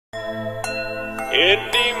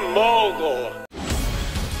Indy Mogul.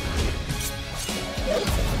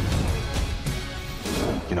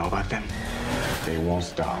 You know about them? They won't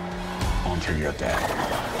stop until you're dead.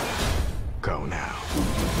 Go now.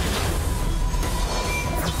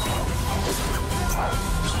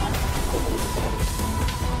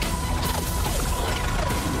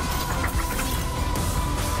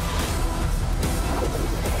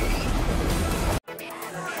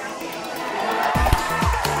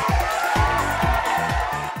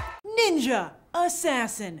 Ninja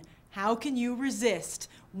Assassin. How can you resist?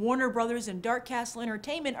 Warner Brothers and Dark Castle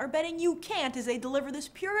Entertainment are betting you can't as they deliver this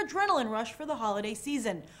pure adrenaline rush for the holiday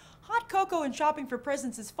season. Hot cocoa and shopping for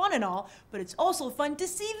presents is fun and all, but it's also fun to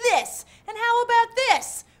see this. And how about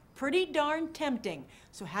this? Pretty darn tempting.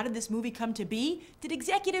 So how did this movie come to be? Did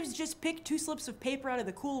executives just pick two slips of paper out of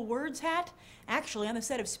the cool words hat? Actually, on the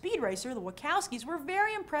set of Speed Racer, the Wachowskis were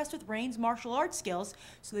very impressed with Rain's martial arts skills,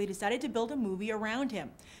 so they decided to build a movie around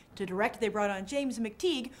him. To direct, they brought on James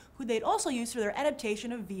McTeague, who they'd also used for their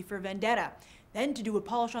adaptation of V for Vendetta. Then, to do a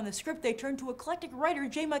polish on the script, they turned to eclectic writer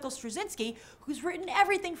J. Michael Straczynski, who's written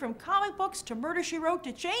everything from comic books to Murder, She Wrote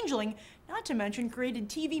to Changeling, not to mention created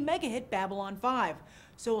TV mega-hit Babylon 5.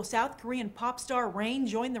 So will South Korean pop star Rain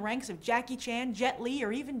join the ranks of Jackie Chan, Jet Li,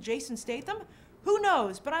 or even Jason Statham? Who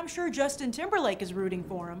knows, but I'm sure Justin Timberlake is rooting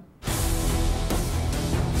for him.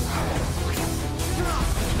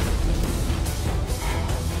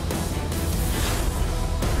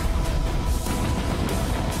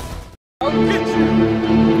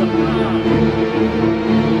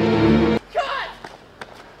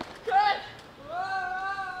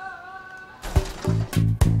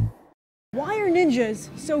 Why are ninjas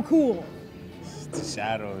so cool? The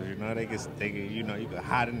shadows, you know, they can, you know, you can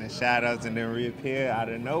hide in the shadows and then reappear out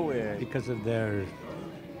of nowhere. Because of their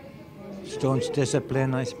staunch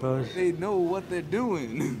discipline, I suppose. They know what they're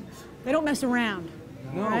doing. They don't mess around.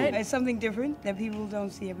 No. Right? It's something different that people don't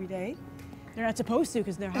see every day. They're not supposed to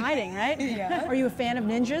because they're hiding, right? Yeah. Are you a fan of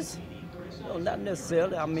ninjas? No, not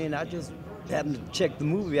necessarily. I mean, I just happened to check the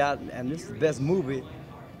movie out, and this is the best movie,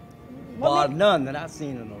 bar none, that I've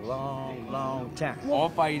seen in a long, long time. All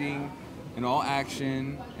fighting and all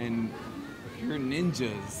action and pure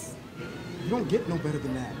ninjas. You don't get no better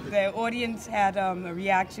than that. The audience had a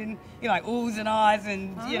reaction, you know, like oohs and ahs,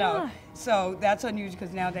 and you know, so that's unusual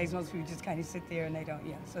because nowadays most people just kind of sit there and they don't.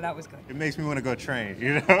 Yeah, so that was good. It makes me want to go train,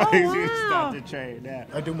 you know? Oh, You wow. start to train now.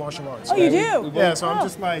 I do martial arts. Oh, you do? Yeah, so I'm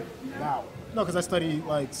just like, wow. No, because I study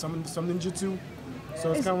like some ninjutsu,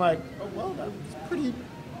 so it's kind of like, oh well, that was pretty.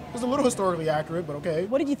 It was a little historically accurate, but okay.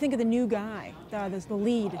 What did you think of the new guy, the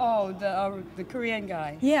lead? Oh, the Korean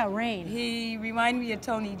guy. Yeah, Rain. He reminded me of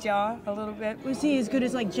Tony Jaa a little bit. Was he as good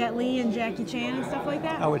as like Jet Li and Jackie Chan and stuff like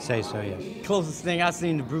that? I would say so, yes. Closest thing I've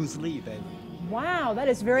seen to Bruce Lee, baby. Wow, that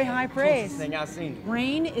is very high praise. Closest thing I've seen.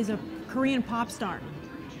 Rain is a Korean pop star.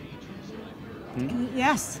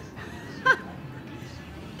 Yes.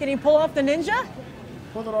 Can he pull off the ninja?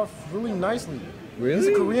 Pulled it off really nicely. Really?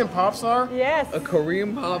 He's a Korean pop star? Yes. A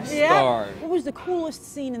Korean pop Yeah. star. What was the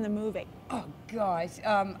coolest scene in the movie? Oh gosh,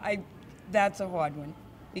 that's a hard one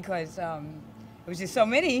because it was just so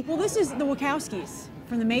many. Well, this is the Wachowskis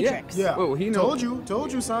from The Matrix. Yeah. Whoa, he knows.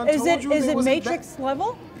 Told you, son. Is told you it was Matrix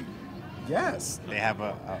level? Yes. They have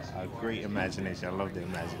a great imagination. I love the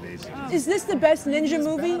imagination. Is this the best ninja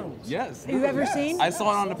movie Yes. you've ever seen? I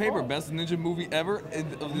saw it on the paper. Best ninja movie ever.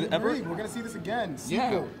 Ever. We're gonna see this again.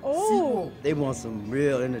 Yeah. Sequel. Oh. Sequel. They want some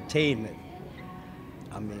real entertainment.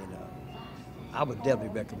 I mean, I would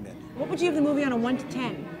definitely recommend it. What would you give the movie on a 1 to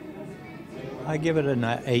 10? I give it an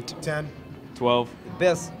 8. 10. 12. The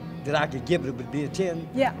best that I could give it would be a 10.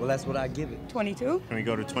 Yeah. Well, that's what I give it. 22. Can we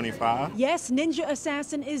go to 25? Yes, Ninja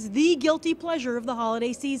Assassin is the guilty pleasure of the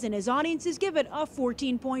holiday season as audiences give it a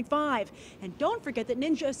 14.5. And don't forget that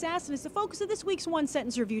Ninja Assassin is the focus of this week's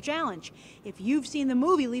one-sentence review challenge. If you've seen the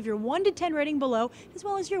movie, leave your 1 to 10 rating below as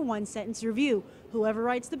well as your one-sentence review. Whoever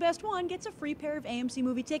writes the best one gets a free pair of AMC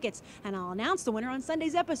movie tickets, and I'll announce the winner on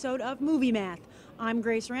Sunday's episode of Movie Math. I'm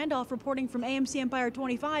Grace Randolph reporting from AMC Empire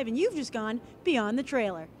 25, and you've just gone beyond the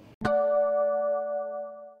trailer.